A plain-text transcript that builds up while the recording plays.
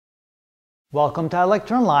Welcome to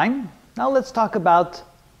iLecture Online. Now let's talk about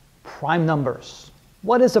prime numbers.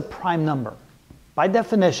 What is a prime number? By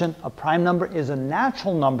definition, a prime number is a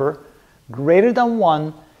natural number greater than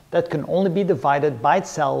 1 that can only be divided by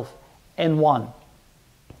itself in 1.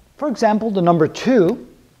 For example, the number 2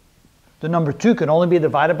 can only be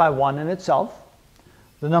divided by 1 in itself.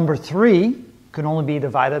 The number 3 can only be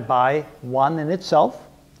divided by 1 in itself.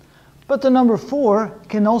 But the number 4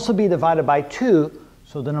 can also be divided by 2,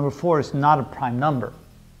 so the number 4 is not a prime number.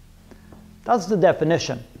 That's the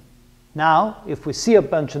definition. Now, if we see a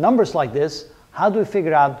bunch of numbers like this, how do we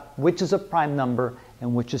figure out which is a prime number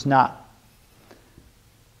and which is not?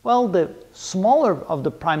 Well, the smaller of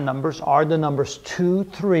the prime numbers are the numbers 2,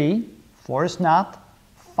 3, 4 is not,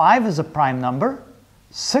 5 is a prime number,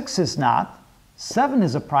 6 is not, 7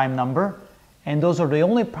 is a prime number, and those are the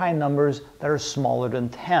only prime numbers that are smaller than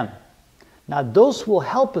 10. Now, those will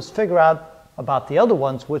help us figure out about the other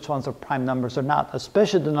ones, which ones are prime numbers or not,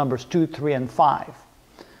 especially the numbers 2, 3, and 5.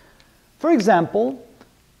 For example,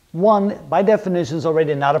 1 by definition is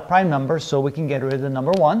already not a prime number, so we can get rid of the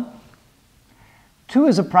number 1. 2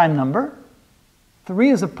 is a prime number. 3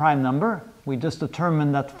 is a prime number. We just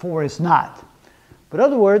determined that 4 is not. But in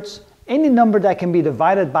other words, any number that can be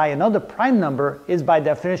divided by another prime number is by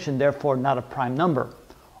definition therefore not a prime number.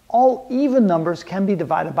 All even numbers can be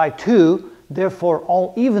divided by 2, therefore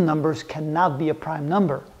all even numbers cannot be a prime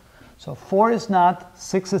number. So 4 is not,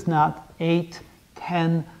 6 is not, 8,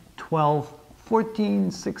 10, 12,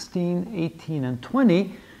 14, 16, 18, and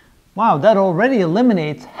 20. Wow, that already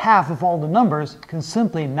eliminates half of all the numbers can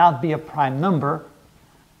simply not be a prime number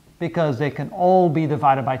because they can all be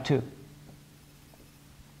divided by 2.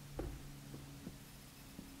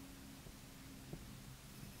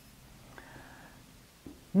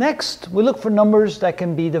 Next, we look for numbers that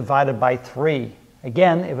can be divided by 3.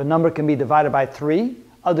 Again, if a number can be divided by 3,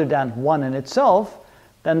 other than 1 in itself,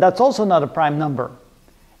 then that's also not a prime number.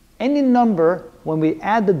 Any number, when we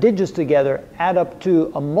add the digits together, add up to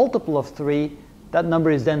a multiple of 3, that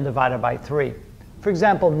number is then divided by 3. For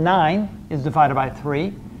example, 9 is divided by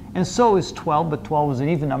 3, and so is 12, but 12 is an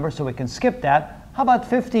even number, so we can skip that. How about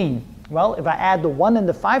 15? Well, if I add the 1 and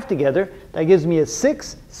the 5 together, that gives me a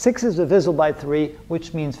 6. 6 is divisible by 3,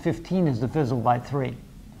 which means 15 is divisible by 3.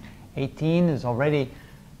 18 is already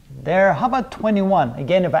there. How about 21?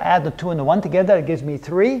 Again, if I add the 2 and the 1 together, it gives me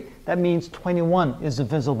 3. That means 21 is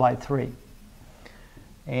divisible by 3.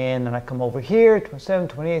 And then I come over here, 27,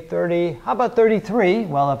 28, 30. How about 33?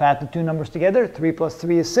 Well, if I add the two numbers together, 3 plus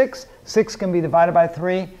 3 is 6. 6 can be divided by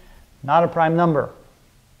 3. Not a prime number.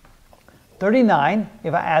 39,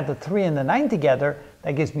 if I add the 3 and the 9 together,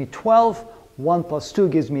 that gives me 12. 1 plus 2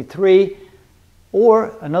 gives me 3.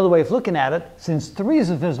 Or another way of looking at it, since 3 is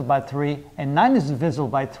divisible by 3 and 9 is divisible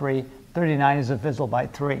by 3, 39 is divisible by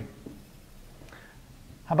 3.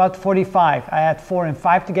 How about 45? I add 4 and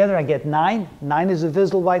 5 together, I get 9. 9 is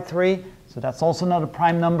divisible by 3, so that's also not a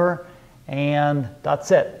prime number. And that's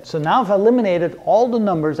it. So now if I eliminated all the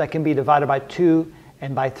numbers that can be divided by 2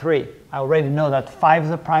 and by 3, I already know that 5 is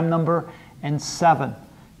a prime number and 7.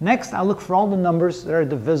 Next, I look for all the numbers that are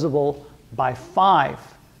divisible by 5.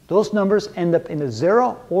 Those numbers end up in a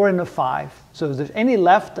 0 or in a 5. So if there's any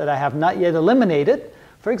left that I have not yet eliminated,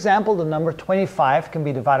 for example, the number 25 can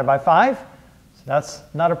be divided by 5. So that's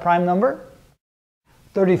not a prime number.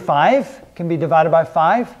 35 can be divided by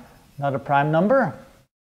 5. Not a prime number.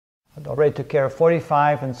 I already took care of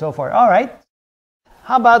 45 and so forth. All right.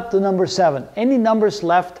 How about the number 7? Any numbers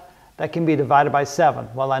left that can be divided by 7?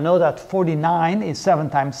 Well, I know that 49 is 7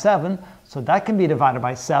 times 7, so that can be divided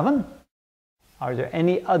by 7. Are there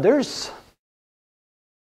any others?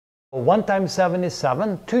 1 times 7 is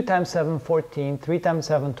 7, 2 times 7, 14, 3 times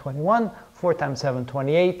 7, 21, 4 times 7,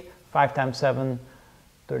 28, 5 times 7,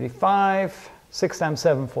 35, 6 times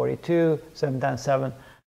 7, 42, 7 times 7.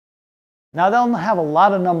 Now they don't have a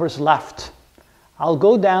lot of numbers left. I'll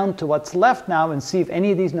go down to what's left now and see if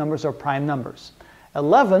any of these numbers are prime numbers.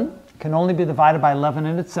 11 can only be divided by 11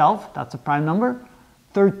 in itself. That's a prime number.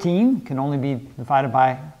 13 can only be divided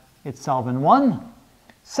by itself in 1.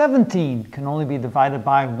 17 can only be divided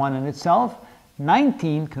by 1 in itself.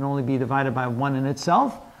 19 can only be divided by 1 in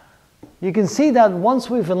itself. You can see that once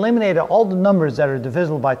we've eliminated all the numbers that are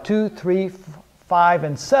divisible by 2, 3, 5,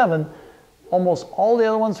 and 7, almost all the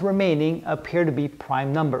other ones remaining appear to be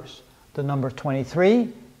prime numbers. The number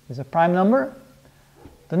 23 is a prime number.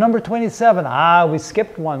 The number 27, we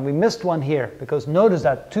skipped one. We missed one here because notice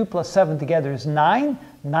that 2 plus 7 together is 9.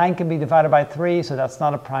 9 can be divided by 3, so that's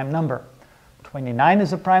not a prime number. 29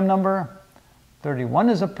 is a prime number. 31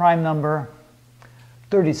 is a prime number.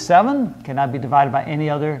 37 cannot be divided by any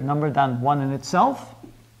other number than 1 in itself.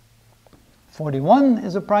 41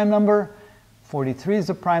 is a prime number, 43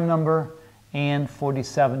 is a prime number, and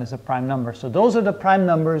 47 is a prime number. So those are the prime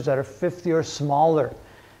numbers that are 50 or smaller.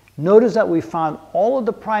 Notice that we found all of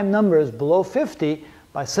the prime numbers below 50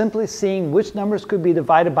 by simply seeing which numbers could be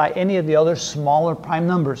divided by any of the other smaller prime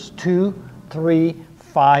numbers, 2, 3,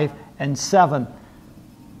 5, and 7.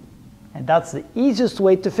 And that's the easiest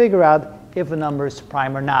way to figure out if a number is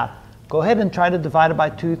prime or not. Go ahead and try to divide it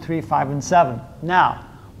by 2, 3, 5, and 7. Now,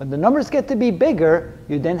 when the numbers get to be bigger,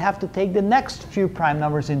 you then have to take the next few prime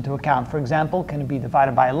numbers into account. For example, can it be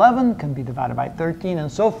divided by 11, can it be divided by 13,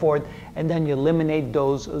 and so forth, and then you eliminate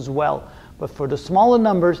those as well. But for the smaller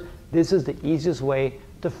numbers, this is the easiest way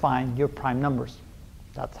to find your prime numbers.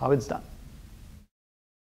 That's how it's done.